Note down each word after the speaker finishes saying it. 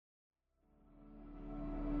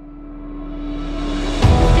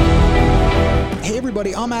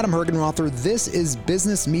everybody. I'm Adam Hergenrother. This is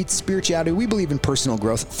Business Meets Spirituality. We believe in personal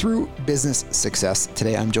growth through business success.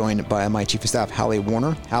 Today, I'm joined by my Chief of Staff, Hallie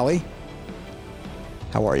Warner. Hallie,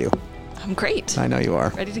 how are you? I'm great. I know you are.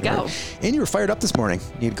 Ready to go. And you were fired up this morning.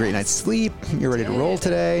 You had a great night's sleep. You're ready to roll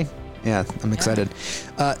today. Yeah, I'm excited.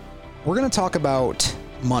 We're going to talk about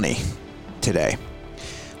money today.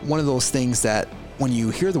 One of those things that when you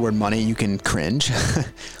hear the word money, you can cringe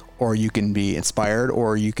or you can be inspired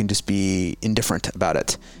or you can just be indifferent about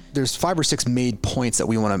it. There's 5 or 6 main points that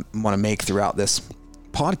we want to make throughout this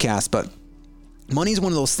podcast, but money is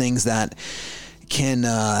one of those things that can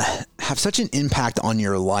have such an impact on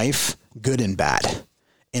your life, good and bad.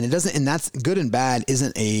 And that's good and bad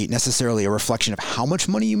isn't necessarily a reflection of how much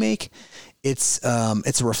money you make. It's a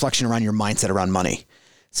reflection around your mindset around money.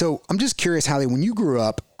 So I'm just curious, Hallie, when you grew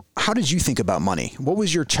up, how did you think about money? What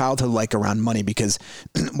was your childhood like around money? Because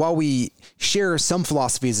while we share some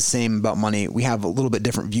philosophies the same about money, we have a little bit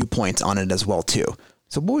different viewpoints on it as well too.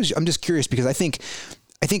 So I'm just curious because I think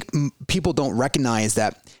people don't recognize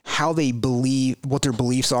that how they believe, what their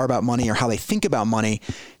beliefs are about money or how they think about money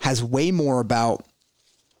has way more about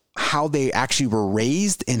how they actually were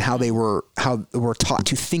raised and how they were taught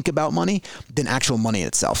to think about money than actual money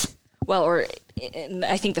itself. Well, and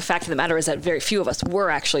I think the fact of the matter is that very few of us were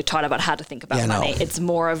actually taught about how to think about money. It's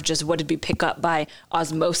more of just what did we pick up by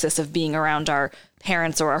osmosis of being around our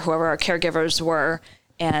parents or whoever our caregivers were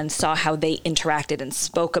and saw how they interacted and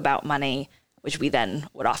spoke about money, which we then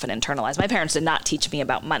would often internalize. My parents did not teach me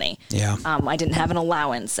about money. Yeah. I didn't have an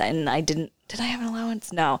allowance and did I have an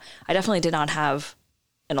allowance? No, I definitely did not have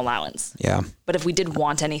an allowance. Yeah. But if we did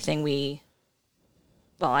want anything,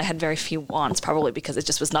 I had very few wants probably because it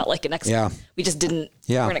just was not like we just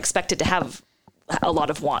weren't expected to have a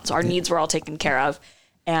lot of wants. Our needs were all taken care of.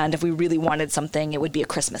 And if we really wanted something, it would be a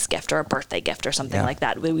Christmas gift or a birthday gift or something like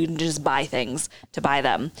that. We would just buy things to buy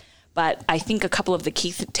them. But I think a couple of the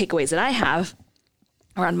key takeaways that I have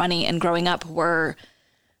around money and growing up were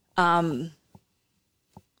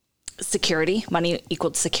security. Money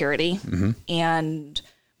equaled security. Mm-hmm. And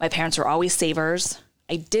my parents were always savers.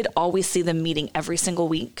 I did always see them meeting every single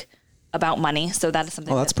week about money. So that is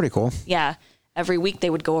something. Oh, that's pretty cool. Yeah. Every week they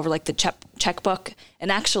would go over like the checkbook.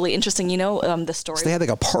 And actually interesting, the story. So they had like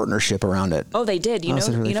a partnership around it. Oh, they did. You know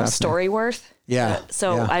Storyworth? Yeah.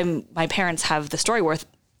 My parents have the Storyworth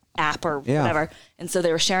app or whatever. And so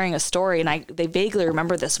they were sharing a story and they vaguely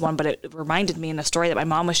remember this one, but it reminded me in a story that my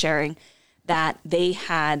mom was sharing that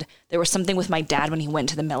there was something with my dad when he went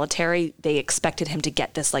to the military. They expected him to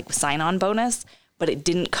get this like sign-on bonus, but it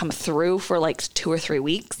didn't come through for like 2 or 3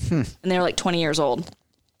 weeks. And they were like 22 years old,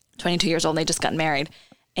 and they just got married.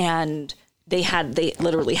 And they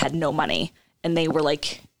literally had no money. And they were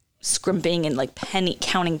like scrimping and like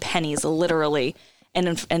counting pennies, literally.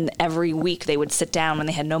 And every week they would sit down when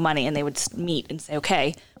they had no money and they would meet and say,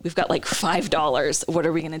 okay, we've got like $5. What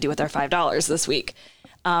are we going to do with our $5 this week?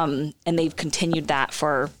 And they've continued that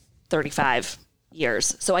for 35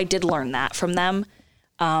 years. So I did learn that from them.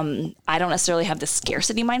 I don't necessarily have the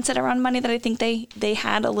scarcity mindset around money that I think they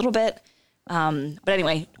had a little bit. But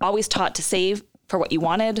anyway, always taught to save for what you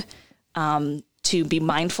wanted, to be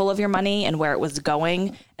mindful of your money and where it was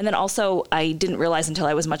going. And then also I didn't realize until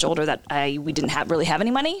I was much older that we didn't really have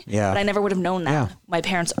any money, but I never would have known that. Yeah. My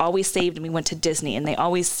parents always saved and we went to Disney and they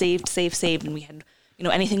always saved. And we had,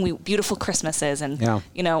 anything beautiful Christmases and,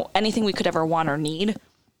 anything we could ever want or need.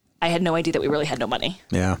 I had no idea that we really had no money.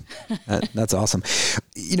 Yeah. That's awesome.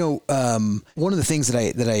 One of the things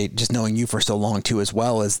that I just knowing you for so long too, as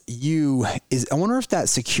well is I wonder if that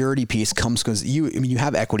security piece comes because you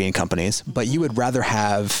have equity in companies, but you would rather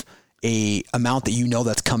have a amount that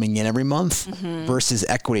that's coming in every month versus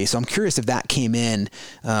equity. So I'm curious if that came in,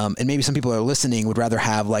 and maybe some people are listening would rather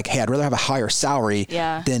have like, hey, I'd rather have a higher salary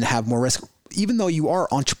than have more risk. Even though you are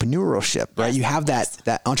entrepreneurship, right? Yes, you have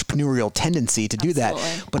that entrepreneurial tendency to do that,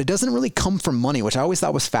 but it doesn't really come from money, which I always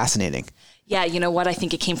thought was fascinating. Yeah. You know what I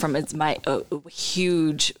think it came from is my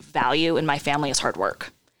huge value in my family is hard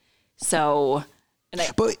work. So,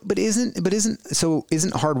 isn't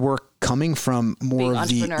hard work coming from more of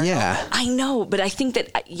the, I know, but I think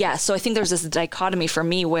that, so I think there's this dichotomy for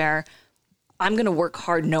me where I'm going to work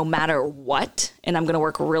hard no matter what, and I'm going to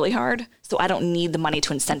work really hard. So I don't need the money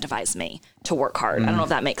to incentivize me to work hard. I don't know if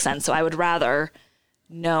that makes sense. So I would rather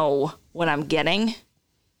know what I'm getting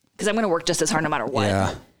because I'm going to work just as hard no matter what.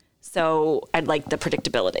 Yeah. So I'd like the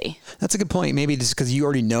predictability. That's a good point. Maybe just because you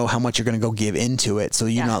already know how much you're going to go give into it. So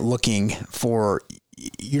you're not looking for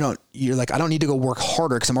you're like, I don't need to go work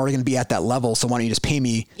harder because I'm already going to be at that level. So why don't you just pay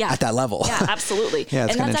me at that level? Yeah, absolutely. Yeah,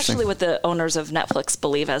 and that's actually what the owners of Netflix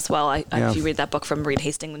believe as well. If you read that book from Reed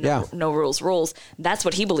Hastings, No Rules Rules, that's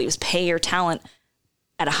what he believes. Pay your talent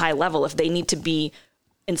at a high level. If they need to be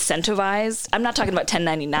incentivized, I'm not talking about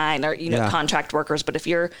 1099 or, contract workers, but if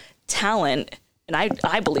your talent, and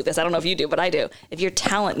I believe this, I don't know if you do, but I do. If your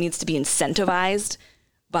talent needs to be incentivized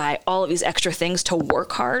by all of these extra things to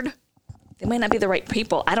work hard, they might not be the right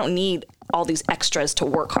people. I don't need all these extras to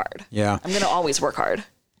work hard. Yeah. I'm going to always work hard.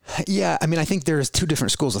 Yeah. I mean, I think there's two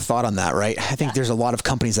different schools of thought on that, right? I think there's a lot of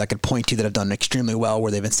companies that I could point to that have done extremely well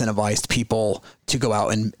where they've incentivized people to go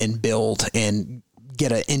out and build and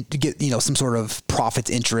get some sort of profits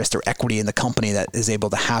interest or equity in the company that is able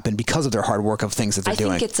to happen because of their hard work of things that they're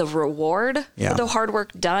doing. I think it's a reward for the hard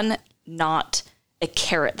work done, not a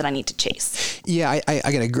carrot that I need to chase. Yeah, I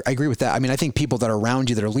agree with that. I mean, I think people that are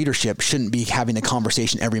around you that are leadership shouldn't be having the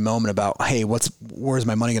conversation every moment about, hey, where's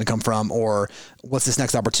my money going to come from? Or what's this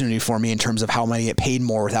next opportunity for me in terms of how am I going to get paid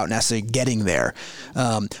more without necessarily getting there?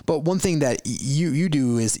 But one thing that you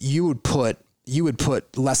do is you would put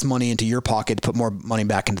less money into your pocket to put more money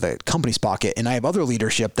back into the company's pocket. And I have other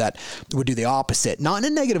leadership that would do the opposite, not in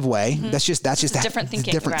a negative way. Mm-hmm. That's just different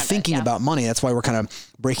thinking about money. That's why we're kind of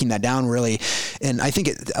breaking that down really. And I think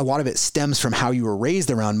a lot of it stems from how you were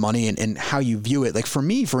raised around money and how you view it. Like for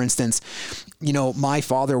me, for instance, my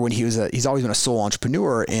father, when he's always been a sole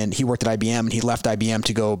entrepreneur, and he worked at IBM and he left IBM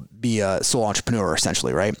to go be a sole entrepreneur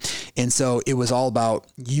essentially. Right. And so it was all about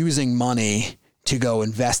using money to go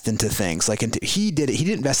invest into things. He didn't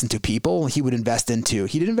invest into people. He didn't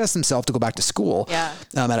invest himself to go back to school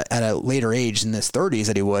at a later age in his 30s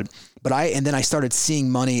that he would. But then I started seeing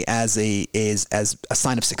money as a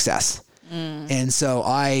sign of success. And so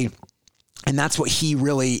and that's what he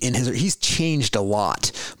really, he's changed a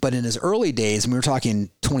lot, but in his early days, and we were talking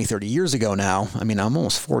 20, 30 years ago now, I mean, I'm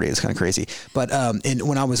almost 40, it's kind of crazy, but, and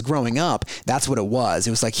when I was growing up, that's what it was. It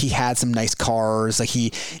was like, he had some nice cars.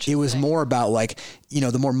 It was more about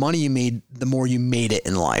the more money you made, the more you made it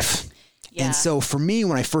in life. Yeah. And so for me,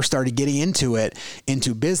 when I first started getting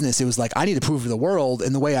into business, it was like, I need to prove to the world.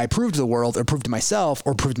 And the way I proved to the world or proved to myself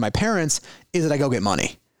or proved to my parents is that I go get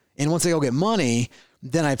money. And once I go get money,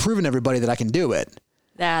 then I've proven to everybody that I can do it.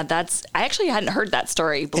 Yeah, I actually hadn't heard that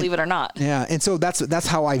story, believe it or not. Yeah. And so that's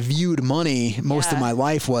how I viewed money most of my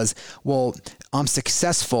life was, well, I'm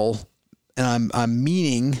successful and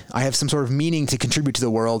I have some sort of meaning to contribute to the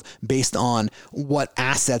world based on what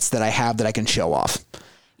assets that I have that I can show off.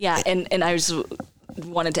 Yeah. And I just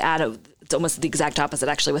wanted to add it's almost the exact opposite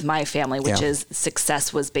actually with my family, which is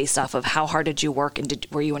success was based off of how hard did you work and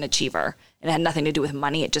were you an achiever? And it had nothing to do with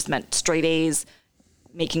money. It just meant straight A's,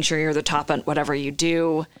 making sure you're the top on whatever you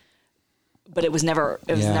do, but it was never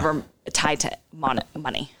tied to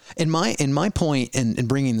money. And my point in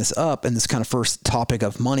bringing this up and this kind of first topic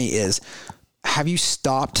of money is, have you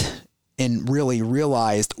stopped and really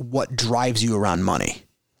realized what drives you around money?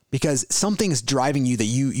 Because something's driving you that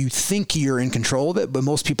you think you're in control of it, but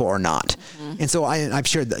most people are not. Mm-hmm. And so I've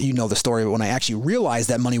shared that, the story, but when I actually realized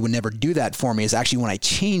that money would never do that for me is actually when I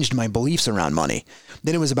changed my beliefs around money.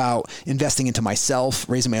 Then it was about investing into myself,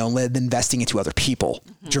 raising my own lid, then investing into other people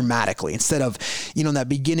dramatically. Instead of, in that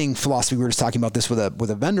beginning philosophy, we were just talking about this with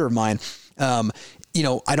a vendor of mine. I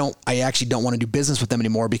actually don't want to do business with them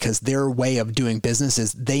anymore because their way of doing business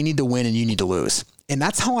is they need to win and you need to lose. And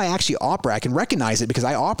that's how I actually operate. I can recognize it because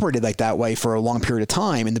I operated like that way for a long period of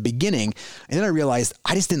time in the beginning. And then I realized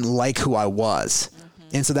I just didn't like who I was.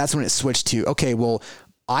 Mm-hmm. And so that's when it switched to, okay, well,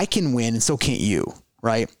 I can win and so can't you.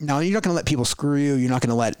 Right now, you're not going to let people screw you. You're not going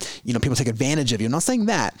to let, people take advantage of you. I'm not saying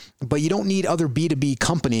that, but you don't need other B2B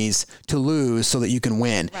companies to lose so that you can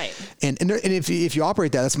win. Right. And if you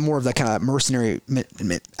operate that's more of that kind of mercenary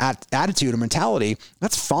attitude or mentality.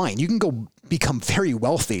 That's fine. You can go become very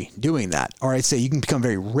wealthy doing that. Or I'd say you can become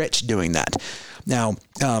very rich doing that. Now,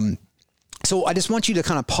 so I just want you to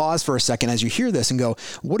kind of pause for a second as you hear this and go,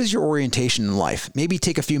 what is your orientation in life? Maybe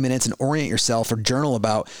take a few minutes and orient yourself or journal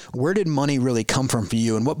about where did money really come from for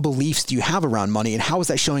you and what beliefs do you have around money and how is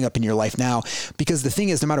that showing up in your life now? Because the thing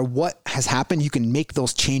is, no matter what has happened, you can make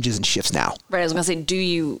those changes and shifts now. Right. I was going to say, do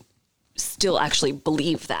you still actually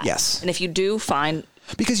believe that? Yes. And if you do, fine.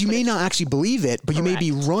 Because you may not actually believe it, but you may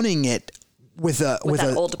be running it with an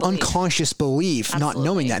unconscious belief, not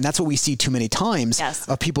knowing that. And that's what we see too many times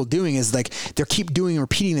of people doing is like they keep doing and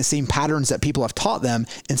repeating the same patterns that people have taught them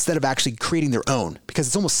instead of actually creating their own, because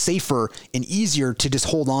it's almost safer and easier to just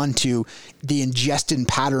hold on to the ingested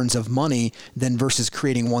patterns of money than versus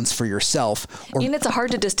creating ones for yourself. And it's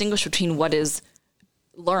hard to distinguish between what is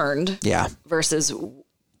learned versus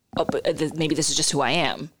oh, but maybe this is just who I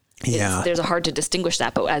am. There's a hard to distinguish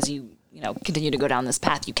that, but as you continue to go down this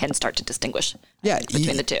path, you can start to distinguish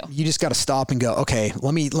between the two. You just got to stop and go, okay,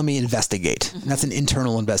 let me investigate. Mm-hmm. That's an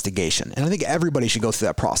internal investigation. And I think everybody should go through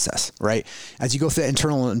that process, right? As you go through that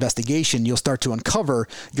internal investigation, you'll start to uncover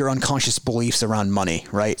your unconscious beliefs around money,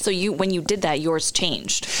 right? So when you did that, yours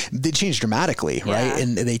changed. They changed dramatically, right?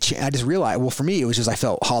 And I just realized, well, for me, it was just, I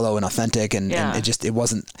felt hollow and authentic and it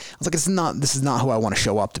wasn't, I was like, this is not who I want to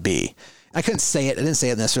show up to be. I couldn't say it. I didn't say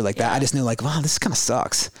it necessarily like that. I just knew like, wow, this kind of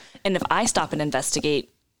sucks. And if I stop and investigate,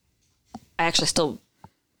 I actually still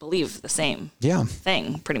believe the same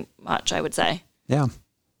thing pretty much, I would say. Yeah.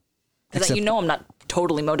 Because I'm not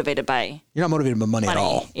totally motivated by... You're not motivated by money at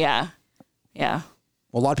all. Yeah. Yeah.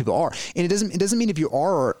 Well, a lot of people are. And it doesn't mean if you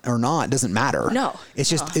are or not, it doesn't matter. No. It's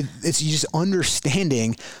just, it's just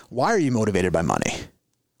understanding, why are you motivated by money?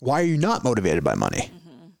 Why are you not motivated by money?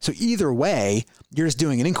 Mm-hmm. So either way, you're just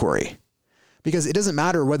doing an inquiry. Because it doesn't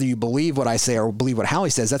matter whether you believe what I say or believe what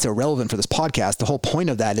Hallie says. That's irrelevant for this podcast. The whole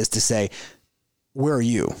point of that is to say, where are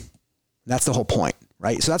you? That's the whole point,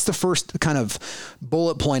 right? So that's the first kind of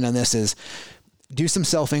bullet point on this is do some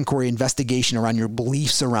self-inquiry investigation around your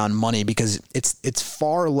beliefs around money, because it's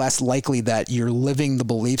far less likely that you're living the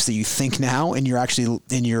beliefs that you think now, and you're actually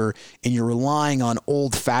you're relying on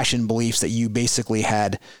old-fashioned beliefs that you basically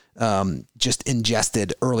had just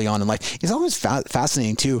ingested early on in life. It's always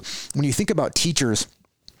fascinating too, when you think about teachers,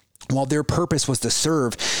 while their purpose was to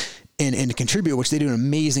serve and to contribute, which they do an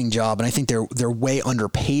amazing job. And I think they're way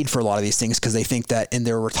underpaid for a lot of these things, because they think that in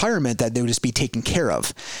their retirement that they would just be taken care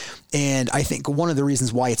of. And I think one of the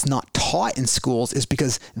reasons why it's not taught in schools is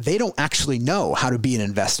because they don't actually know how to be an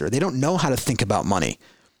investor. They don't know how to think about money.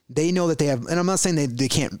 They know that they have, and I'm not saying they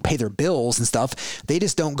can't pay their bills and stuff. They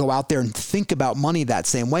just don't go out there and think about money that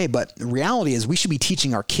same way. But the reality is we should be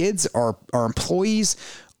teaching our kids, our employees,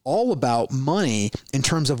 all about money in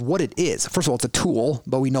terms of what it is. First of all, it's a tool,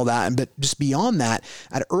 but we know that. But just beyond that,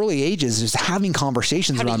 at early ages, just having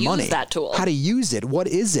conversations around money. How to use that tool. How to use it. What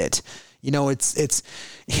is it? It's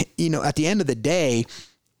at the end of the day,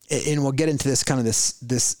 and we'll get into this kind of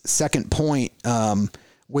this second point,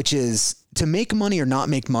 which is, to make money or not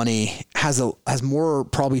make money has more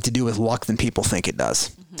probably to do with luck than people think it does.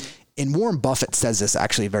 Mm-hmm. And Warren Buffett says this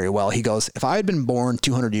actually very well. He goes, if I had been born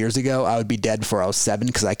 200 years ago, I would be dead before I was 7,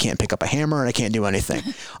 because I can't pick up a hammer and I can't do anything.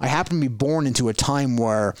 I happen to be born into a time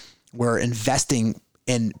where investing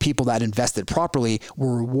and people that invested properly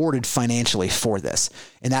were rewarded financially for this.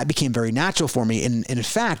 And that became very natural for me. And in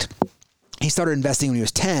fact, he started investing when he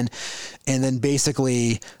was 10, and then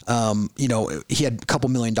basically, he had a couple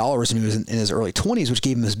 $1 million when he was in his early 20s, which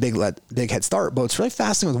gave him this big head start. But what's really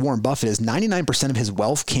fascinating with Warren Buffett is 99% of his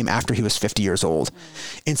wealth came after he was 50 years old.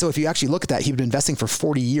 And so if you actually look at that, he'd been investing for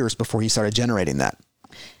 40 years before he started generating that.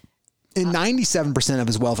 And 97% of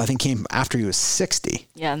his wealth, I think, came after he was 60.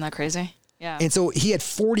 Yeah, isn't that crazy? Yeah. And so he had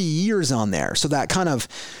 40 years on there. So that kind of,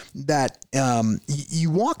 you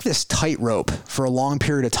walk this tightrope for a long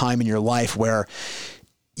period of time in your life where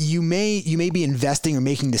you may be investing or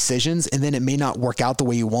making decisions, and then it may not work out the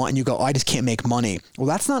way you want, and you go, I just can't make money. Well,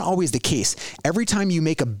 that's not always the case. Every time you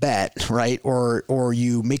make a bet, right, or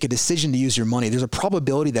you make a decision to use your money, there's a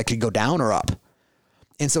probability that could go down or up.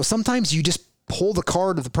 And so sometimes you just pull the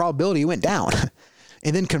card of the probability it went down.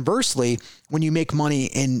 And then conversely, when you make money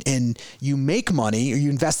and you make money, or you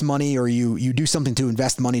invest money, or you do something to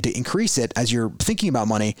invest money to increase it as you're thinking about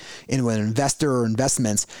money in an investor or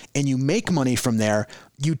investments, and you make money from there,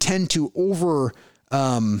 you tend to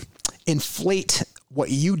inflate what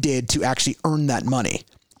you did to actually earn that money.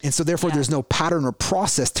 And so therefore there's no pattern or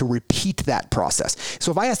process to repeat that process.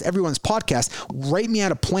 So if I asked everyone's podcast, write me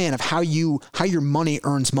out a plan of how your money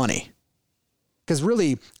earns money. Because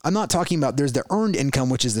really, I'm not talking about, there's the earned income,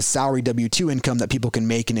 which is the salary W-2 income that people can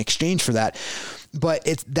make in exchange for that. But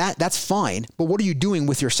that's fine. But what are you doing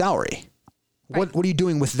with your salary? Right. What are you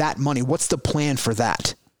doing with that money? What's the plan for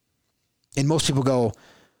that? And most people go,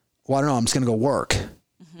 well, I don't know, I'm just going to go work.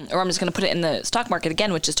 Mm-hmm. Or I'm just going to put it in the stock market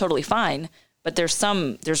again, which is totally fine. But there's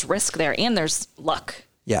risk there, and there's luck.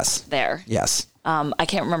 Yes. There. Yes. I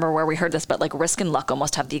can't remember where we heard this, but like risk and luck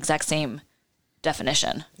almost have the exact same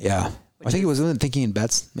definition. Yeah. I think it was Thinking in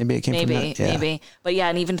Bets. Maybe it came from that. Yeah. Maybe. But yeah,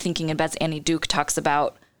 and even Thinking in Bets, Annie Duke talks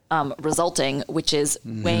about resulting, which is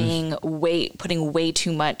putting way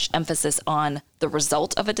too much emphasis on the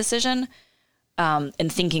result of a decision,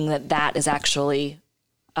 and thinking that is actually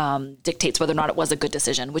dictates whether or not it was a good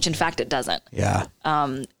decision, which in fact it doesn't. Yeah.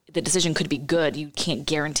 The decision could be good. You can't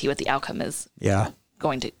guarantee what the outcome is. Yeah.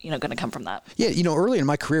 Going to come from that. Yeah. Early in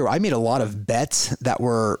my career, I made a lot of bets that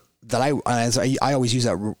I always use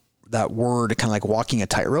that word kind of like walking a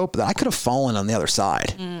tightrope, that I could have fallen on the other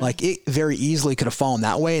side. Like it very easily could have fallen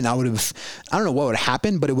that way. And I don't know what would have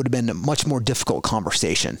happened, but it would have been a much more difficult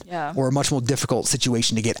conversation or a much more difficult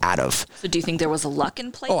situation to get out of. So do you think there was a luck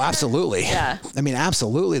in play? Oh, absolutely. Yeah. I mean,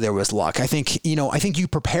 absolutely there was luck. I think you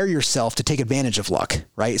prepare yourself to take advantage of luck,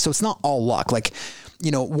 right? So it's not all luck. Like,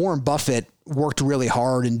 Warren Buffett worked really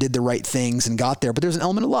hard and did the right things and got there, but there's an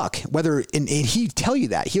element of luck. And he'd tell you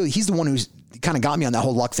that. He's the one who's kind of got me on that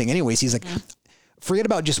whole luck thing anyways. He's like, forget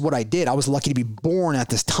about just what I did. I was lucky to be born at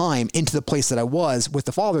this time into the place that I was with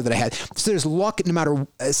the father that I had. So there's luck no matter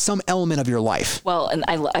some element of your life. Well, and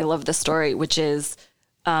I love this story, which is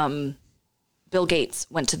Bill Gates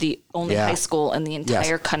went to the only high school in the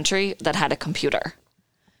entire country that had a computer.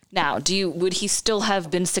 Now, would he still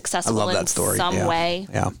have been successful in some way?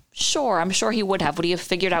 Yeah. Sure. I'm sure he would have. Would he have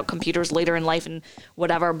figured out computers later in life and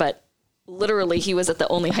whatever? But literally, he was at the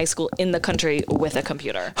only high school in the country with a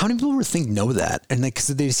computer. How many people would know that? And because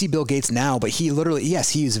they see Bill Gates now, but he literally, yes,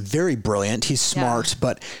 he is very brilliant. He's smart,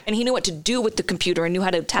 and he knew what to do with the computer and knew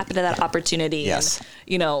how to tap into that opportunity. Yes.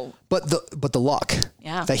 And, But the luck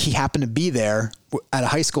that he happened to be there at a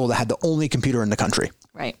high school that had the only computer in the country.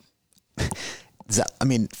 Right.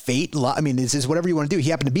 Fate. This is whatever you want to do. He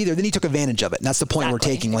happened to be there. Then he took advantage of it. And that's the point we're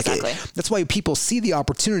taking. That's why people see the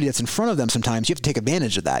opportunity that's in front of them. Sometimes you have to take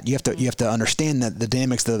advantage of that. You have to understand that the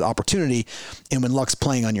dynamics of the opportunity, and when luck's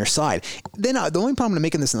playing on your side. Then the only problem I'm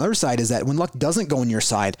making this on the other side is that when luck doesn't go on your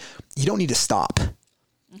side, you don't need to stop.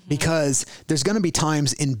 Because there's going to be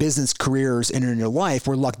times in business careers and in your life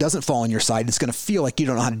where luck doesn't fall on your side. It's going to feel like you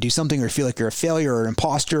don't know how to do something, or feel like you're a failure or an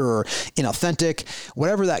imposter or inauthentic,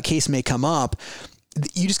 whatever that case may come up.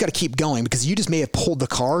 You just got to keep going, because you just may have pulled the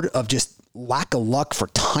card of just lack of luck for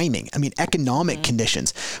timing. Economic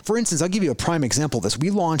conditions. For instance, I'll give you a prime example of this.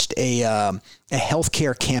 We launched a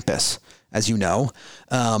healthcare campus, as you know,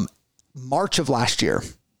 March of last year.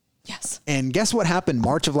 Yes. And guess what happened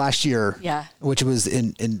March of last year? Yeah. Which was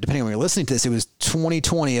in depending on when you're listening to this, it was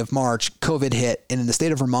 2020 of March, COVID hit. And in the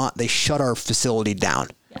state of Vermont, they shut our facility down.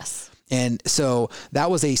 Yes. And so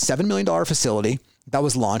that was a $7 million facility that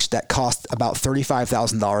was launched that cost about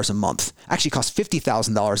 $35,000 a month. Actually cost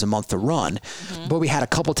 $50,000 a month to run. But we had a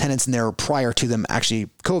couple tenants in there prior to them actually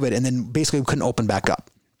COVID, and then basically we couldn't open back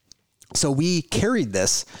up. So we carried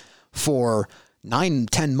this for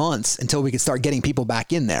 9-10 months until we could start getting people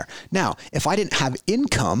back in there. Now, if I didn't have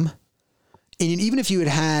income, and even if you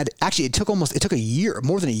had actually, it took a year,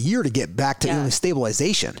 more than a year to get back to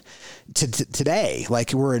stabilization to today.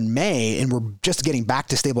 Like we're in May and we're just getting back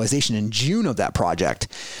to stabilization in June of that project.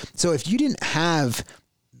 So if you didn't have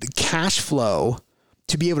the cash flow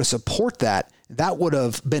to be able to support that, that would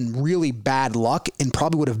have been really bad luck and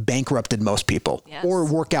probably would have bankrupted most people, or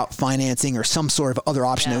work out financing or some sort of other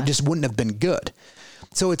option that just wouldn't have been good.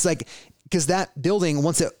 So it's like, because that building,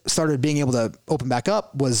 once it started being able to open back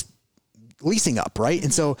up, was leasing up, right?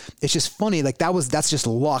 And so it's just funny, like that's just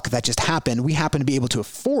luck that just happened. We happened to be able to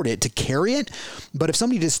afford it, to carry it. But if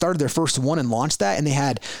somebody just started their first one and launched that, and they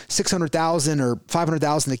had $600,000 or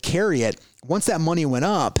 $500,000 to carry it, once that money went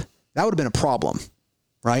up, that would have been a problem,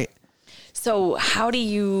 right? So how do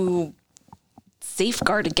you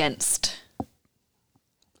safeguard against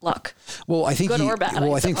luck? Well, I think good or bad.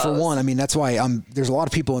 I think for one, that's why there's a lot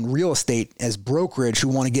of people in real estate as brokerage who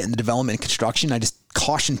want to get into development and construction. I just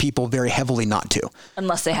caution people very heavily not to,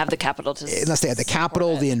 unless they have the capital unless they have the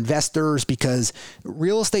capital, the investors, because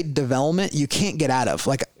real estate development you can't get out of.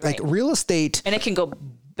 Like real estate, and it can go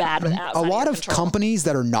bad without a lot of companies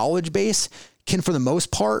that are knowledge based. Can, for the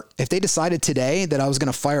most part, if they decided today that I was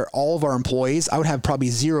going to fire all of our employees, I would have probably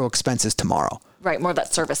zero expenses tomorrow. Right. More of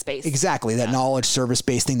that service-based. Exactly. That knowledge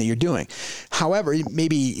service-based thing that you're doing. However,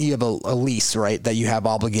 maybe you have a lease, right, that you have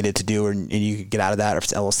obligated to do, and you could get out of that, or if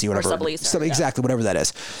it's LLC, whatever. Or sublease. Exactly. Whatever that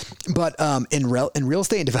is. But in real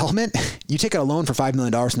estate and development, you take out a loan for $5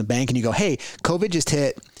 million in the bank and you go, hey, COVID just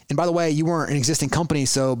hit. And by the way, you weren't an existing company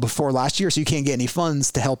so before last year, so you can't get any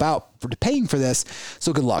funds to help out for paying for this.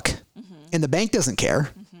 So good luck. And the bank doesn't care.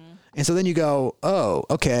 And so then you go, oh,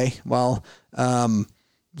 okay, well,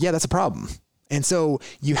 that's a problem. And so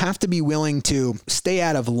you have to be willing to stay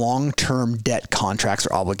out of long-term debt contracts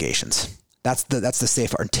or obligations. That's the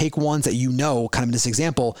safe part. And take ones that kind of in this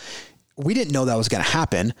example, we didn't know that was going to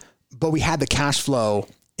happen, but we had the cash flow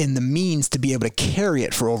and the means to be able to carry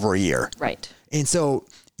it for over a year. Right. And so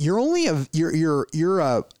you're only you're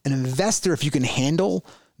an investor if you can handle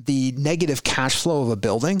the negative cash flow of a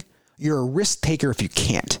building. You're a risk taker if you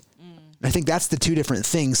can't. And I think that's the two different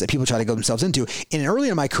things that people try to go themselves into. And early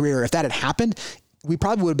in my career, if that had happened, we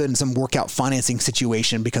probably would have been in some workout financing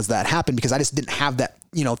situation because that happened, because I just didn't have that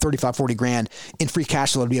 35, 40 grand in free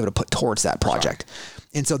cash flow to be able to put towards that project. Sure.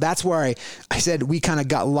 And so that's where I said we kind of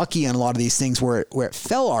got lucky on a lot of these things where it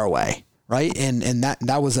fell our way. Right. And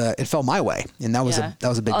that was it fell my way. And that was a big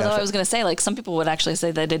Although benefit. I was going to say, like, some people would actually say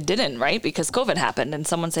that it didn't, right? Because COVID happened, and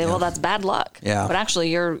someone say, well, that's bad luck. Yeah. But actually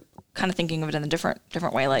you're kind of thinking of it in a different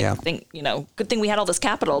way. Like, good thing we had all this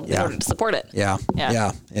capital in order to support it. Yeah.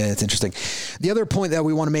 It's interesting. The other point that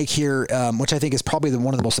we want to make here, which I think is probably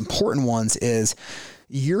one of the most important ones, is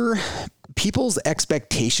your people's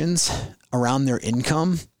expectations around their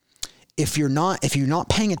income. If you're not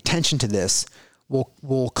paying attention to this,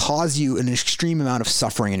 will cause you an extreme amount of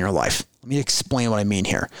suffering in your life. Let me explain what I mean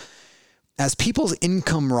here. As people's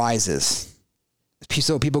income rises,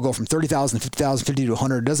 so people go from 30,000 to 50,000, 50 to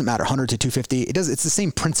 100, it doesn't matter, 100 to 250. It's the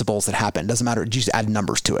same principles that happen. It doesn't matter. You just add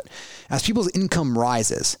numbers to it. As people's income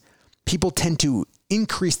rises, people tend to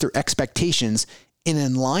increase their expectations in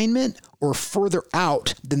alignment or further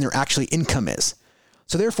out than their actually income is.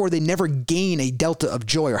 So therefore, they never gain a delta of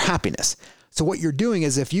joy or happiness. So what you're doing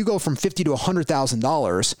is if you go from $50,000 to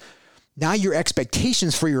 $100,000, now your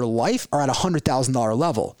expectations for your life are at a $100,000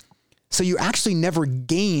 level. So you actually never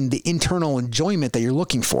gain the internal enjoyment that you're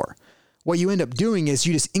looking for. What you end up doing is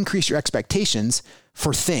you just increase your expectations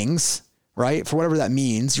for things, right? For whatever that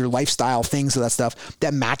means, your lifestyle things, or that stuff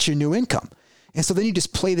that match your new income. And so then you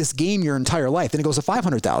just play this game your entire life. Then it goes to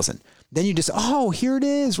 500,000. Then you just, here it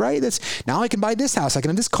is, right? Now I can buy this house. I can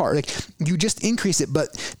have this car. Like, you just increase it.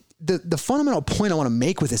 But the fundamental point I want to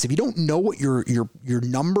make with this, if you don't know what your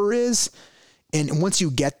number is, and once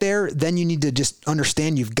you get there, then you need to just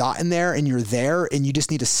understand you've gotten there and you're there and you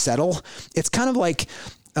just need to settle. It's kind of like,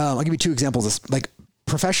 I'll give you two examples. Like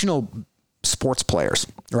professional sports players,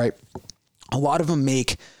 right? A lot of them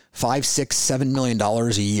make $5, $6, $7 million a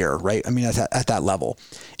year, right? I mean, at that level.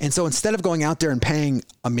 And so instead of going out there and paying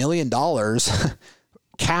 $1 million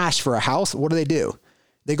cash for a house, what do?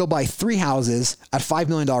 They go buy 3 houses at $5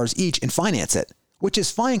 million each and finance it, which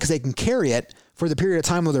is fine because they can carry it for the period of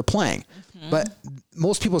time where they're playing. Mm-hmm. But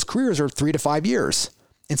most people's careers are 3 to 5 years.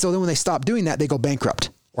 And so then when they stop doing that, they go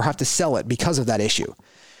bankrupt or have to sell it because of that issue.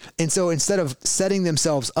 And so instead of setting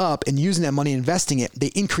themselves up and using that money, investing it, they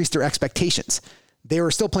increase their expectations. They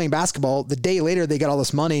were still playing basketball. The day later, they got all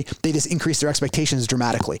this money. They just increased their expectations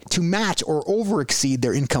dramatically to match or over exceed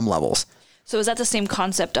their income levels. So is that the same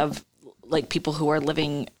concept of like people who are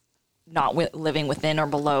living within or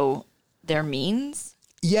below their means?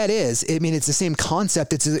 Yeah, it is. I mean, it's the same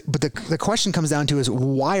concept. But the question comes down to is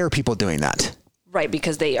why are people doing that? Right,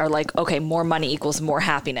 because they are like, okay, more money equals more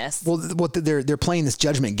happiness. Well, they're playing this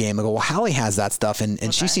judgment game. They go, well, Hallie has that stuff,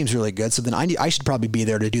 and she seems really good, so then I should probably be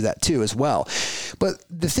there to do that too as well. But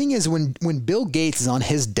the thing is, when Bill Gates is on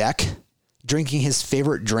his deck drinking his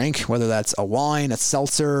favorite drink, whether that's a wine, a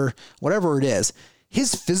seltzer, whatever it is,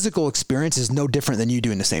 his physical experience is no different than you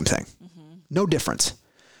doing the same thing. Mm-hmm. No difference.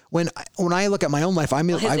 When I look at my own life,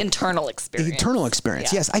 his internal experience. Internal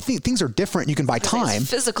experience, yeah. Yes. I think things are different. You can buy time. His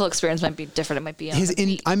physical experience might be different. It might be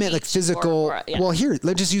I meant like physical. Well, here,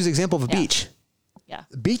 let's just use the example of a beach. Yeah.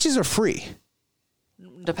 Beaches are free.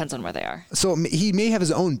 Depends on where they are. So he may have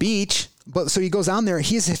his own beach, but so he goes down there.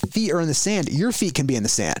 His feet are in the sand. Your feet can be in the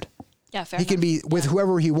sand. Yeah, fair He can be with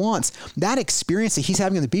whoever he wants. That experience that he's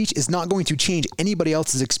having on the beach is not going to change anybody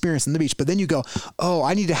else's experience on the beach. But then you go, oh,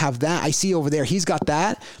 I need to have that. I see over there, he's got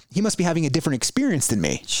that. He must be having a different experience than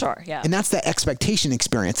me. Sure, yeah. And that's that expectation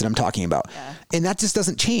experience that I'm talking about. Yeah. And that just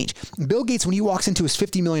doesn't change. Bill Gates, when he walks into his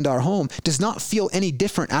 $50 million home, does not feel any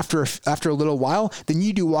different after a little while than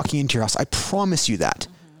you do walking into your house. I promise you that.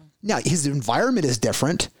 Mm-hmm. Now, his environment is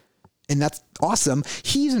different. And that's awesome.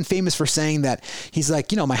 He's even famous for saying that he's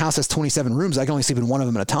like, my house has 27 rooms. I can only sleep in one of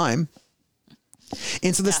them at a time.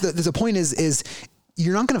 And so the point is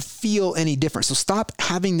you're not going to feel any different. So stop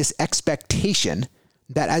having this expectation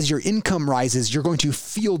that as your income rises, you're going to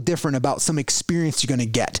feel different about some experience you're going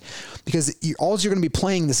to get, because you're going to be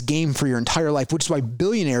playing this game for your entire life, which is why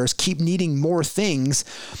billionaires keep needing more things,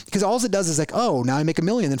 because all it does is like, oh, now I make $1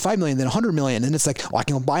 million, then 5 million, then 100 million. And it's like, oh, I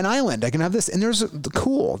can buy an island. I can have this. And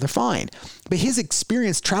cool. They're fine. But his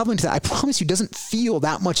experience traveling to that, I promise you, doesn't feel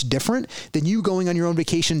that much different than you going on your own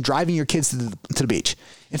vacation, driving your kids to the beach.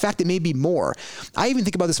 In fact, it may be more. I even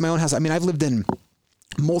think about this in my own house. I mean, I've lived in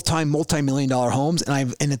multi-million dollar homes,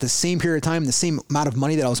 and at the same period of time, the same amount of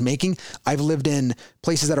money that I was making, I've lived in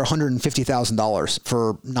places that are $150,000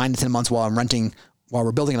 for 9 to 10 months while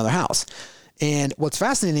we're building another house. And what's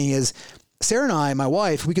fascinating is Sarah and I, my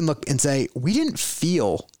wife, we can look and say, we didn't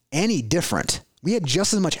feel any different. We had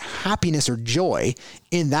just as much happiness or joy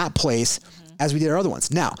in that place as we did our other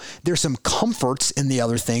ones. Now, there's some comforts in the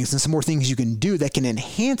other things and some more things you can do that can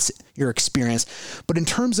enhance your experience. But in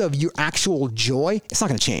terms of your actual joy, it's not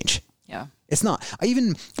going to change. Yeah. It's not.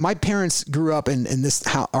 My parents grew up in this,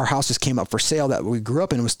 our house just came up for sale that we grew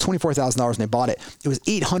up in. It was $24,000 when they bought it. It was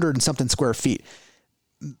 800 and something square feet.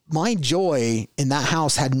 My joy in that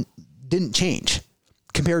house didn't change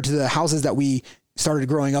compared to the houses that we started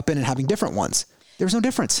growing up in and having different ones. There was no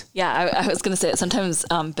difference. Yeah. I was going to say it. Sometimes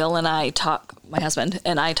Bill and I my husband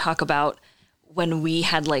and I talk about when we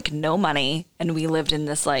had like no money and we lived in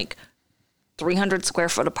this like 300 square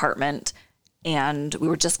foot apartment and we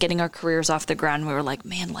were just getting our careers off the ground. We were like,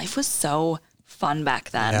 man, life was so fun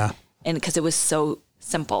back then. Yeah. And because it was so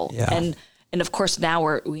simple. Yeah. And of course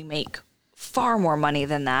now we make far more money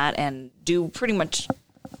than that and do pretty much,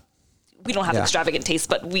 we don't have extravagant tastes,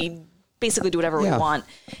 but we basically do whatever we want.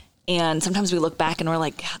 And sometimes we look back and we're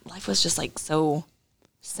like, God, life was just like so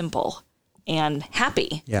simple and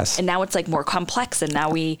happy. Yes. And now it's like more complex. And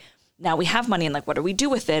now we have money and like, what do we do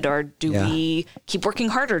with it? Or do we keep working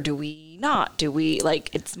harder? Do we not? Do we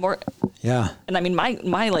like, it's more. Yeah. And I mean,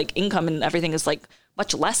 my like income and everything is like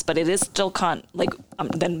much less, but it is still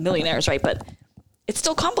than millionaires. Right. But it's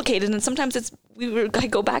still complicated. And sometimes I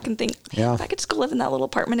go back and think, man, if I could just go live in that little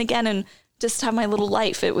apartment again and just have my little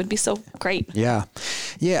life, it would be so great. Yeah.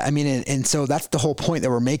 Yeah. I mean, and so that's the whole point that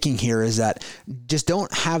we're making here is that just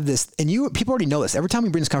don't have this, and people already know this. Every time we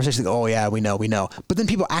bring this conversation, they go, oh yeah, we know. But then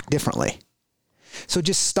people act differently. So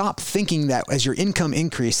just stop thinking that as your income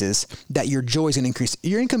increases, that your joy is going to increase.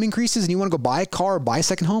 Your income increases and you want to go buy a car or buy a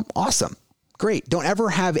second home. Awesome. Great. Don't ever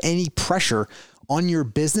have any pressure on your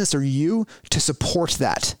business or you to support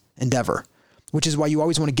that endeavor. Which is why you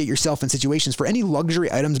always want to get yourself in situations for any luxury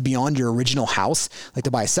items beyond your original house, like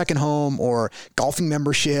to buy a second home or golfing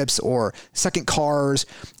memberships or second cars,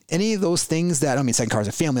 any of those things second cars,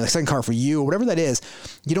 a family, like second car for you, or whatever that is.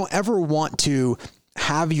 You don't ever want to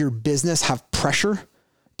have your business have pressure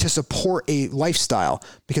to support a lifestyle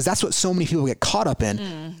because that's what so many people get caught up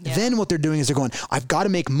in. Then what they're doing is they're going, I've got to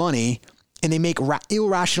make money. And they make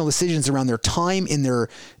irrational decisions around their time and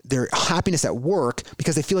their happiness at work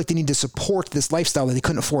because they feel like they need to support this lifestyle that they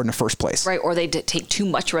couldn't afford in the first place. Right. Or they take too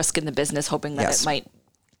much risk in the business, hoping that it might.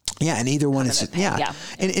 Yeah. And either one is just,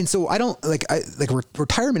 And so I don't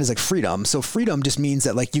retirement is like freedom. So freedom just means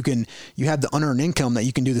that like you have the unearned income that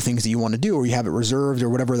you can do the things that you want to do, or you have it reserved or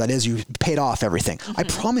whatever that is. You paid off everything. I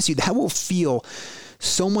promise you that will feel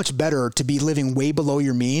so much better to be living way below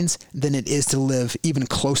your means than it is to live even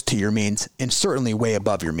close to your means and certainly way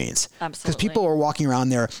above your means. Absolutely. Because people are walking around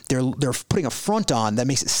there, they're putting a front on that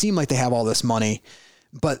makes it seem like they have all this money,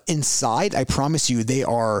 but inside, I promise you, they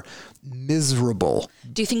are miserable.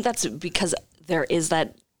 Do you think that's because there is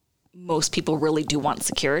that most people really do want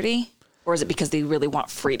security, or is it because they really want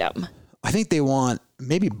freedom? I think they want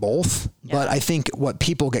maybe both, but I think what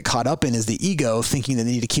people get caught up in is the ego thinking that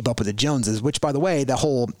they need to keep up with the Joneses, which by the way, the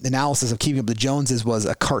whole analysis of keeping up with the Joneses was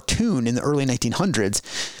a cartoon in the early 1900s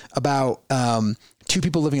about two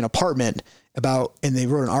people living in an apartment and they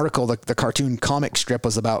wrote an article, the cartoon comic strip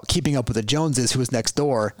was about keeping up with the Joneses, who was next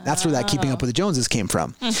door. That's where that keeping up with the Joneses came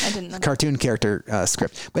from. I didn't know. Cartoon character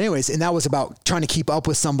script. But anyways, and that was about trying to keep up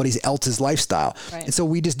with somebody else's lifestyle. Right. And so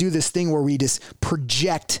we just do this thing where we just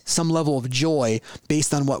project some level of joy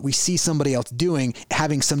based on what we see somebody else doing,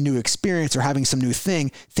 having some new experience or having some new thing,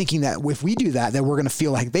 thinking that if we do that we're going to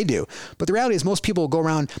feel like they do. But the reality is most people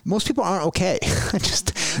aren't okay. I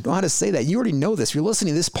just don't know how to say that. You already know this. If you're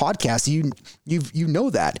listening to this podcast, you know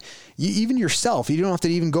that. Even yourself, you don't have to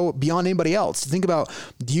even go beyond anybody else. Think about,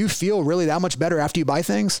 do you feel really that much better after you buy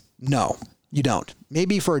things? No, you don't.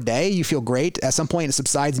 Maybe for a day you feel great. At some point it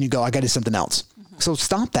subsides and you go, I got to do something else. So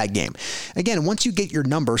stop that game. Again, once you get your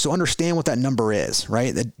number, so understand what that number is,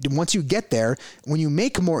 right? That once you get there, when you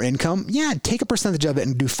make more income, take a percentage of it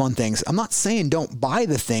and do fun things. I'm not saying don't buy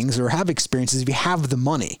the things or have experiences if you have the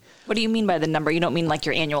money. What do you mean by the number? You don't mean like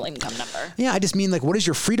your annual income number? Yeah, I just mean like, what is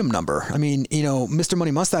your freedom number? I mean, Mr.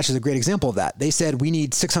 Money Mustache is a great example of that. They said we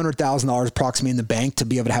need $600,000 approximately in the bank to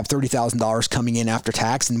be able to have $30,000 coming in after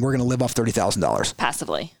tax, and we're going to live off $30,000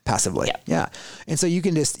 passively. Yep. Yeah. And so you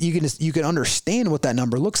can understand what that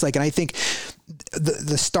number looks like. And I think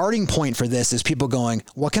the starting point for this is people going,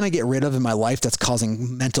 what can I get rid of in my life that's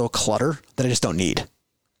causing mental clutter that I just don't need?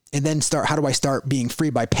 And then how do I start being free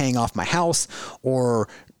by paying off my house or,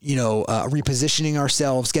 repositioning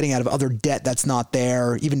ourselves, getting out of other debt that's not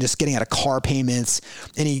there, even just getting out of car payments,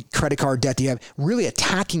 any credit card debt that you have, really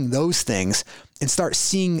attacking those things and start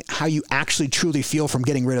seeing how you actually truly feel from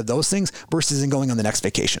getting rid of those things versus in going on the next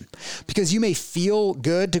vacation. Because you may feel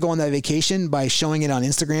good to go on that vacation by showing it on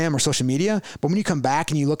Instagram or social media, but when you come back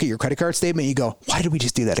and you look at your credit card statement, you go, why did we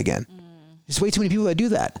just do that again? There's way too many people that do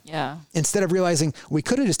that. Yeah. Instead of realizing we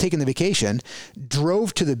could have just taken the vacation,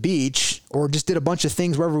 drove to the beach, or just did a bunch of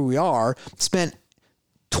things wherever we are, spent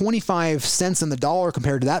 25 cents on the dollar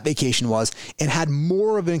compared to that vacation was, and had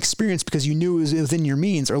more of an experience because you knew it was within your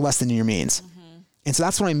means or less than your means. And so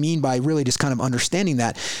that's what I mean by really just kind of understanding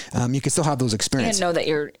that you can still have those experiences. And know that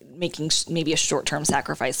you're making maybe a short-term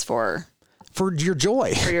sacrifice for your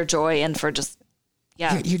joy. For your joy and for just, you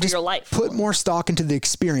for just your life. Put more stock into the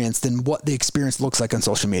experience than what the experience looks like on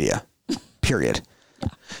social media, period. Yeah.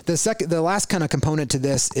 The last kind of component to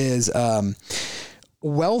this is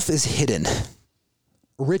wealth is hidden,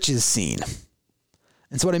 rich is seen.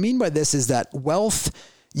 And so what I mean by this is that wealth,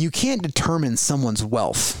 you can't determine someone's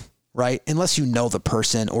wealth, right? Unless you know the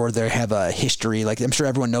person or they have a history. Like I'm sure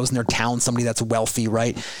everyone knows in their town somebody that's wealthy,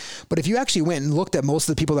 right? But if you actually went and looked at most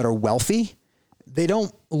of the people that are wealthy, they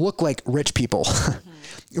don't look like rich people.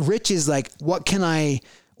 Rich is like, what can I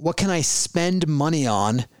spend money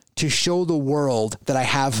on to show the world that I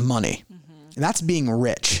have money? And that's being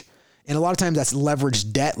rich. And a lot of times that's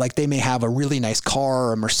leveraged debt. Like they may have a really nice car,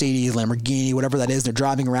 or a Mercedes, Lamborghini, whatever that is. They're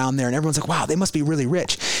driving around there and everyone's like, wow, they must be really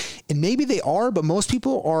rich. And maybe they are, but most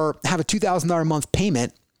people have a $2,000 a month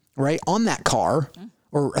payment, right, on that car,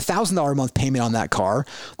 or $1,000 a month payment on that car.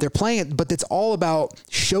 They're playing it, but it's all about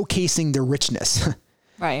showcasing their richness.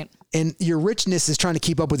 Right. And your richness is trying to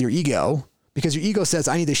keep up with your ego, because your ego says,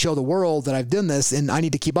 I need to show the world that I've done this and I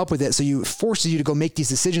need to keep up with it. So it forces you to go make these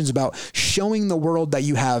decisions about showing the world that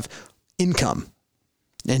you have income.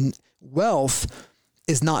 And wealth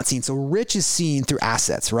is not seen. So rich is seen through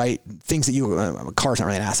assets, right? Things that car's not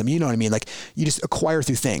really an asset. I mean, you know what I mean? Like you just acquire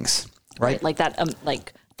through things, right? Like that,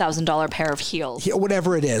 like $1,000 pair of heels. Yeah,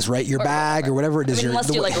 whatever it is, right? Your bag or whatever it is.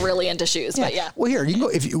 Unless you're like really into shoes, but yeah. Well, here, you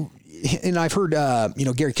can go and I've heard,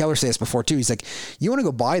 Gary Keller say this before too. He's like, you want to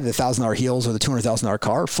go buy the $1,000 heels or the $200,000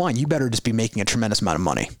 car? Fine. You better just be making a tremendous amount of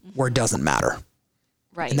money where it doesn't matter.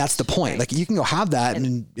 Right. And that's the point. Right. Like you can go have that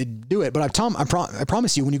and do it. But I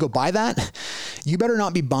promise you, when you go buy that, you better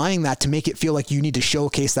not be buying that to make it feel like you need to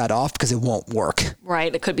showcase that off, because it won't work.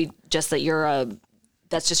 Right. It could be just that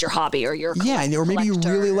that's just your hobby or your or maybe you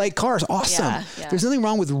really like cars. Awesome. Yeah. There's nothing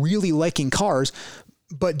wrong with really liking cars,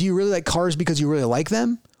 but do you really like cars because you really like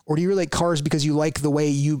them? Or do you really like cars because you like the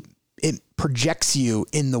way it projects you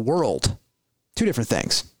in the world? Two different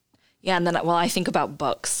things. Yeah. And then, I think about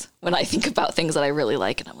books when I think about things that I really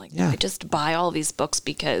like, and I'm like, I just buy all these books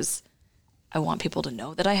because I want people to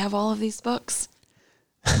know that I have all of these books.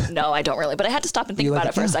 No, I don't really, but I had to stop and think about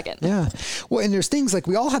it for a second. Yeah. Well, and there's things like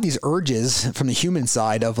we all have these urges from the human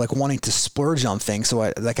side of like wanting to splurge on things. So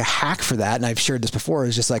like a hack for that, and I've shared this before,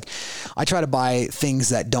 is just like, I try to buy things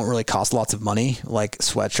that don't really cost lots of money, like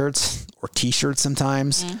sweatshirts or t-shirts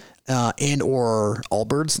sometimes, and or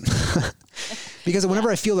Allbirds. Because whenever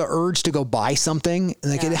I feel the urge to go buy something,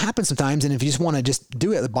 like it happens sometimes, and if you just want to just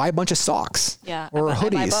do it, buy a bunch of socks, or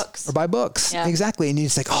hoodies, or buy books, exactly, and you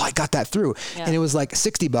just like, oh, I got that through, and it was like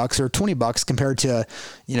 $60 or $20 compared to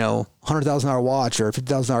 $100,000 watch or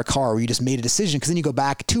 $50,000 car, where you just made a decision. Because then you go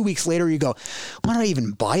back 2 weeks later, you go, why did I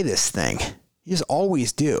even buy this thing? You just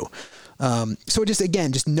always do. So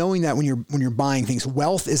just knowing that when you're buying things,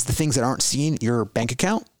 wealth is the things that aren't seen. Your bank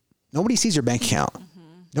account, nobody sees your bank account.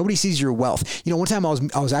 Nobody sees your wealth. One time I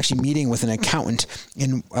was actually meeting with an accountant,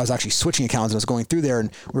 and I was actually switching accountants, and I was going through there, and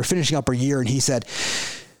we were finishing up our year, and he said,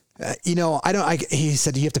 he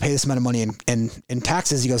said, you have to pay this amount of money in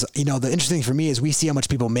taxes. He goes, the interesting thing for me is we see how much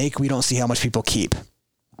people make. We don't see how much people keep.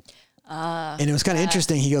 And it was kind of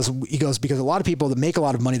interesting. He goes, because a lot of people that make a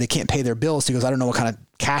lot of money, they can't pay their bills. So he goes, I don't know what kind of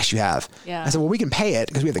cash you have. Yeah. I said, well, we can pay it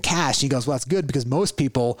because we have the cash. He goes, well, that's good, because most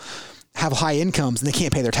people have high incomes and they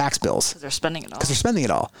can't pay their tax bills because they're spending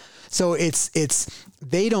it all. So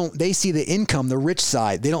they see the income, the rich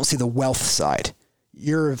side. They don't see the wealth side.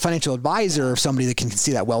 You're a financial advisor of somebody that can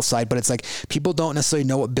see that wealth side, but it's like people don't necessarily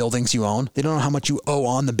know what buildings you own. They don't know how much you owe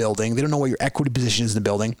on the building. They don't know what your equity position is in the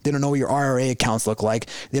building. They don't know what your IRA accounts look like.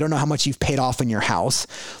 They don't know how much you've paid off in your house.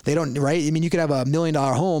 They don't, right? I mean, you could have $1 million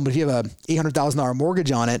home, but if you have a $800,000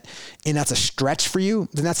 mortgage on it and that's a stretch for you,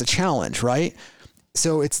 then that's a challenge, right?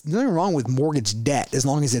 So it's nothing wrong with mortgage debt as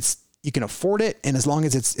long as you can afford it, and as long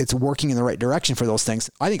as it's working in the right direction for those things.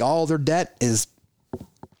 I think all their debt is,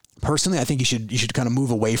 personally, I think you should kind of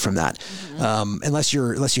move away from that, unless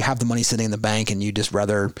you have the money sitting in the bank and you just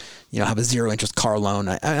rather have a 0 interest car loan.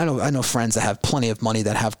 I know friends that have plenty of money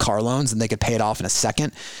that have car loans and they could pay it off in a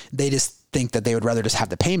second. They just think that they would rather just have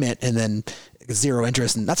the payment and then zero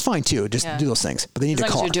interest, and that's fine too. Just do those things, but they need to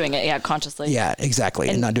call. You're doing it, consciously. Yeah, exactly,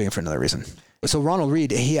 and not doing it for another reason. So Ronald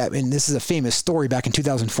Read, and this is a famous story. Back in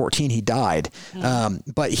 2014, he died,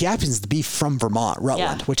 but he happens to be from Vermont,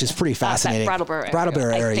 Rutland, which is pretty fascinating.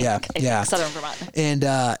 Brattleboro area, yeah, southern Vermont.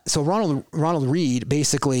 And so Ronald Read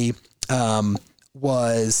basically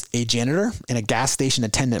was a janitor and a gas station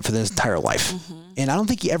attendant for his entire life. And I don't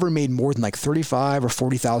think he ever made more than like $35,000 or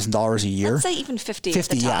 $40,000 a year. I'd say even 50.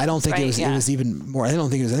 50, at the top, I don't think right? it was even more. I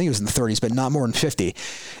think it was in the 30s, but not more than 50.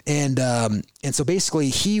 And so basically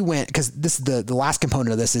he went, because this is the last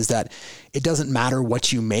component of this is that it doesn't matter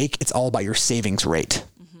what you make. It's all about your savings rate.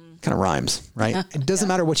 Kind of rhymes, right? It doesn't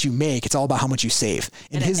matter what you make. It's all about how much you save.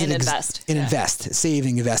 And invest.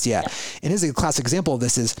 Invest. Yeah. And his classic example of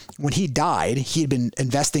this is when he died, he had been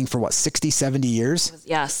investing for 60, 70 years.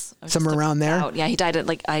 Yes. Somewhere around there. Yeah. He died at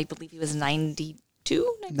I believe he was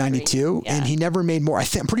 92. 92. Yeah. And he never made more.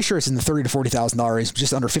 I'm pretty sure it's in the $30,000 to $40,000,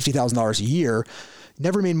 just under $50,000 a year.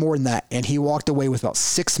 Never made more than that. And he walked away with about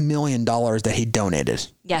 $6 million that he donated.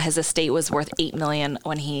 Yeah. His estate was worth $8 million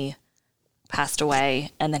when he passed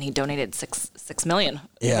away, and then he donated $6 million.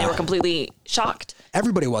 Yeah. They were completely shocked.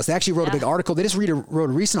 Everybody was. They actually wrote a big article. They just wrote a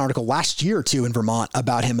recent article last year too in Vermont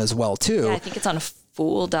about him as well too. Yeah, I think it's on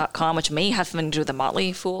Fool.com, which may have something to do with the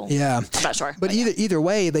Motley Fool. Yeah, I'm not sure. But either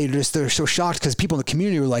way, they're so shocked because people in the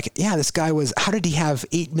community were like, "Yeah, this guy was. How did he have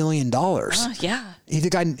 $8 million?" Yeah,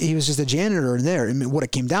 he was just a janitor in there. I mean, what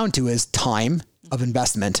it came down to is time of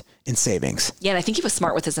investment in savings. Yeah, and I think he was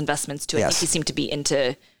smart with his investments too. I think he seemed to be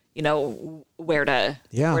into where to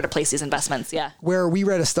place these investments. Yeah. Where we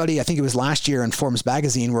read a study, I think it was last year in Forbes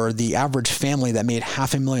magazine, where the average family that made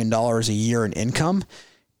 $500,000 a year in income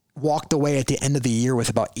walked away at the end of the year with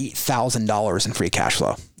about $8,000 in free cash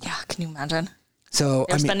flow. Yeah. Can you imagine? So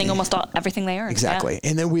they're spending almost everything they earn. Exactly. Yeah.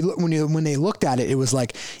 And then when they looked at it, it was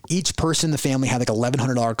like each person in the family had like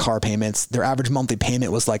 $1,100 car payments. Their average monthly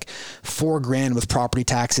payment was like $4,000 with property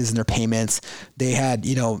taxes and their payments. They had,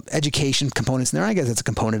 education components in there. I guess it's a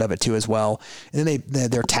component of it too as well. And then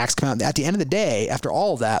their tax amount. At the end of the day, after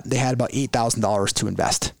all of that, they had about $8,000 to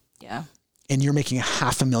invest. Yeah. And you're making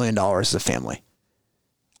 $500,000 as a family.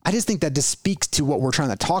 I just think that just speaks to what we're trying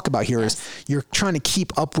to talk about here is you're trying to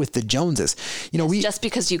keep up with the Joneses. Just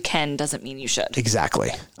because you can doesn't mean you should. Exactly.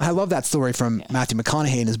 I love that story from Matthew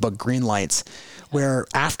McConaughey in his book Green Lights, where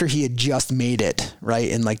after he had just made it, right,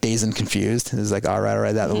 in like Dazed and Confused, it was like, all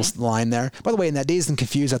right, that little line there. By the way, in that Dazed and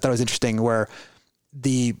Confused, I thought it was interesting where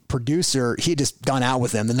the producer, he had just gone out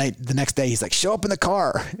with him the next day. He's like, show up in the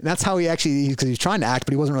car. And that's how because he was trying to act,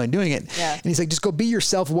 but he wasn't really doing it. Yeah. And he's like, just go be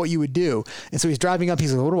yourself, what you would do. And so he's driving up.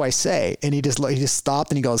 He's like, what do I say? And he just stopped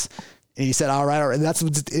and he goes, and he said, all right. And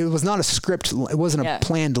it was not a script. It wasn't a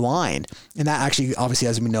planned line. And that actually, obviously,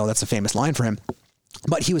 as we know, that's a famous line for him.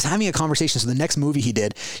 But he was having a conversation. So the next movie he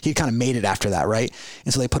did, he kind of made it after that, right?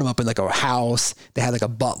 And so they put him up in like a house. They had like a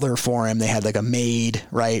butler for him. They had like a maid,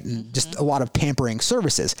 right? And just a lot of pampering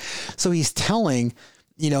services. So he's telling,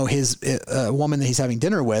 his woman that he's having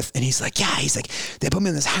dinner with, and he's like, they put me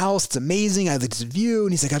in this house. It's amazing. I have this view.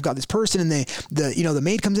 And he's like, I've got this person, and the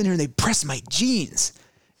maid comes in here and they press my jeans.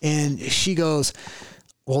 And she goes,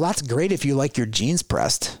 well, that's great if you like your jeans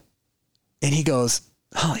pressed. And he goes,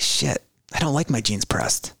 holy shit. I don't like my jeans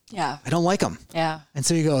pressed. Yeah. I don't like them. Yeah. And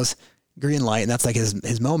so he goes, green light. And that's like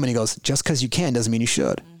his moment. He goes, just because you can doesn't mean you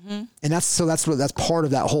should. Mm-hmm. And that's part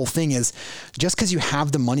of that whole thing is just because you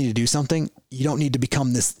have the money to do something, you don't need to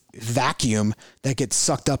become this vacuum that gets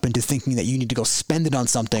sucked up into thinking that you need to go spend it on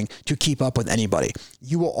something to keep up with anybody.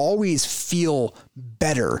 You will always feel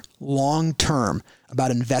better long-term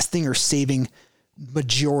about investing or saving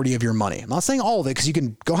majority of your money. I'm not saying all of it because you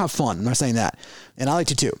can go have fun. I'm not saying that. And I like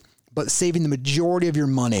to too. But saving the majority of your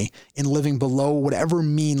money and living below whatever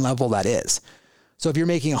mean level that is. So if you're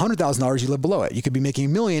making $100,000, you live below it. You could be making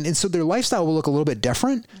 $1 million. And so their lifestyle will look a little bit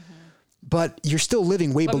different, but you're still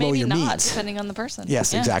living way below your means. Depending on the person.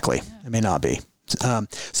 Yes, exactly. Yeah. It may not be.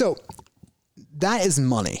 So that is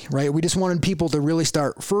money, right? We just wanted people to really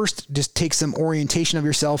start first, just take some orientation of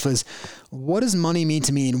yourself as what does money mean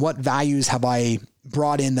to me and what values have I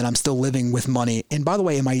brought in that I'm still living with money? And by the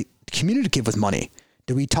way, am I communicative with money?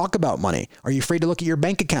 Do we talk about money? Are you afraid to look at your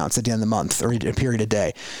bank accounts at the end of the month or a period of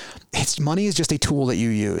day? Money is just a tool that you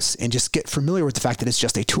use, and just get familiar with the fact that it's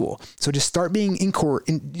just a tool. So just start being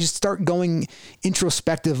just start going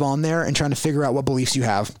introspective on there and trying to figure out what beliefs you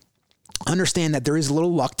have. Understand that there is a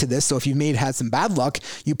little luck to this. So if you had some bad luck,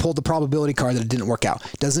 you pulled the probability card that it didn't work out.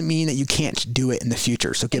 Doesn't mean that you can't do it in the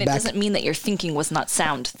future. So get back. It doesn't mean that your thinking was not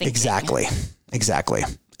sound thinking. Exactly.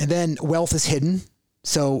 And then wealth is hidden.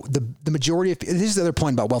 So the majority of, this is the other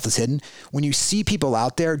point about wealth is hidden. When you see people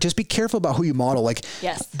out there, just be careful about who you model. Like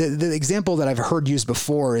yes. the example that I've heard used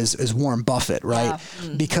before is Warren Buffett, right?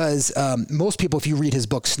 Yeah. Because most people, if you read his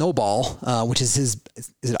book Snowball, which is is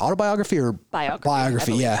it autobiography or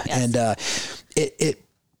biography? Yeah. Yes. And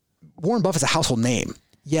Warren Buffett's a household name,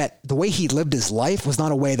 yet the way he lived his life was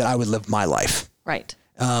not a way that I would live my life. Right.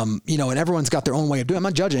 And everyone's got their own way of doing it. I'm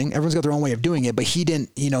not judging. Everyone's got their own way of doing it, but he didn't,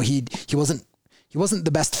 he wasn't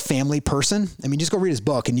the best family person. I mean, just go read his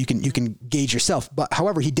book and you can gauge yourself. But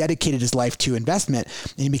however, he dedicated his life to investment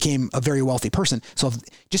and he became a very wealthy person. So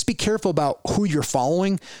just be careful about who you're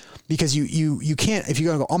following, because you can't, if you're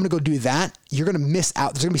going to go, I'm going to go do that, you're going to miss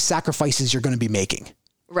out. There's going to be sacrifices you're going to be making.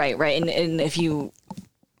 Right. And if you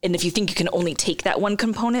think you can only take that one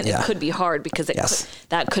component, it could be hard, because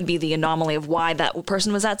that could be the anomaly of why that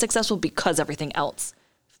person was that successful, because everything else.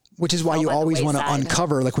 Which is why you always want to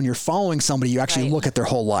uncover, like when you're following somebody, you actually look at their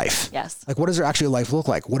whole life. Yes. Like, what does their actual life look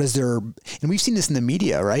like? What is their, and we've seen this in the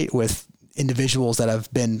media, right? With individuals that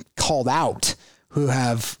have been called out who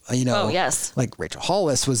have, like Rachel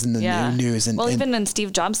Hollis was in the news. And even in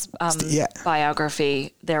Steve Jobs'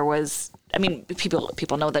 biography, there was, I mean,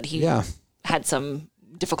 people know that he had some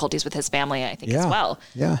difficulties with his family, I think, as well.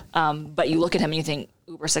 Yeah. But you look at him and you think,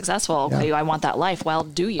 uber successful. Okay, I want that life. Well,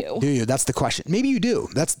 do you? Do you? That's the question. Maybe you do.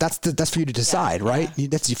 That's for you to decide, right? Yeah.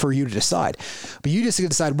 That's for you to decide. But you just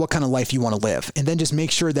decide what kind of life you want to live, and then just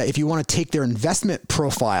make sure that if you want to take their investment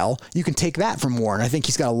profile, you can take that from Warren. I think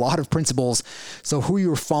he's got a lot of principles. So who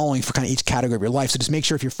you're following for kind of each category of your life. So just make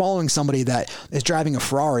sure if you're following somebody that is driving a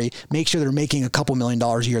Ferrari, make sure they're making a couple $1 million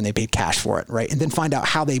a year and they paid cash for it, right? And then find out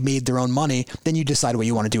how they made their own money. Then you decide what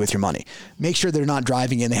you want to do with your money. Make sure they're not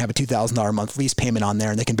driving in. They have a $2,000 a month lease payment on there,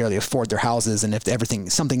 and they can barely afford their houses. And if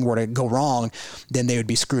something were to go wrong, then they would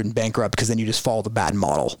be screwed and bankrupt, because then you just follow the bad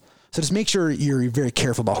model. So just make sure you're very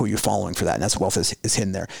careful about who you're following for that. And that's wealth is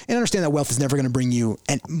hidden there. And understand that wealth is never going to bring you,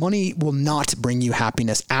 and money will not bring you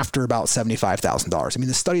happiness after about $75,000. I mean,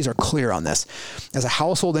 the studies are clear on this. As a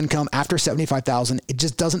household income after $75,000, it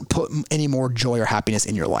just doesn't put any more joy or happiness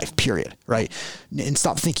in your life, period. Right. And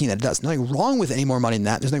stop thinking that it does. Nothing wrong with any more money than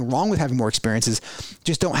that. There's nothing wrong with having more experiences.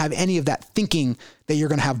 Just don't have any of that thinking that you're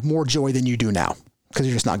going to have more joy than you do now, because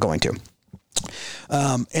you're just not going to.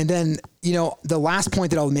 And then, the last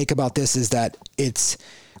point that I'll make about this is that it's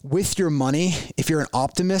with your money. If you're an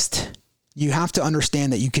optimist, you have to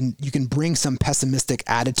understand that you can bring some pessimistic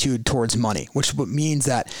attitude towards money, which means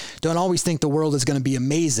that don't always think the world is going to be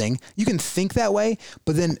amazing. You can think that way,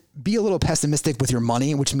 but then be a little pessimistic with your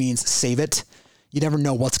money, which means save it. You never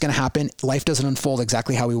know what's going to happen. Life doesn't unfold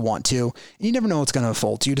exactly how we want to, and you never know what's going to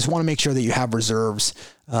unfold. So you just want to make sure that you have reserves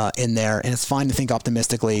in there, and it's fine to think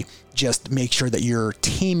optimistically. Just make sure that you're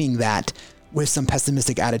taming that with some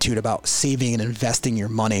pessimistic attitude about saving and investing your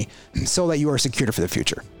money so that you are secured for the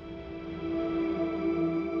future.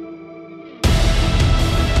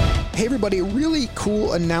 Hey everybody, really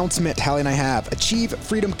cool announcement Hallie and I have. Achieve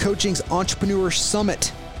Freedom Coaching's Entrepreneur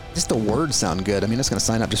Summit. Just the words sound good. I mean, it's going to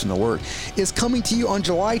sign up just from the word. Is coming to you on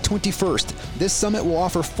July 21st. This summit will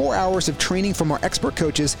offer 4 hours of training from our expert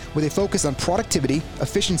coaches with a focus on productivity,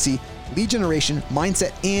 efficiency, lead generation,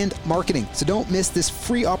 mindset, and marketing. So don't miss this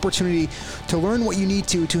free opportunity to learn what you need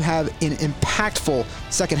to have an impactful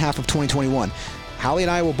second half of 2021. Hallie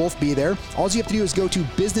and I will both be there. All you have to do is go to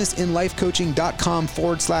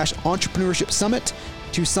businessinlifecoaching.com/entrepreneurship summit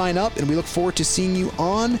to sign up, and we look forward to seeing you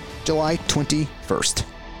on July 21st.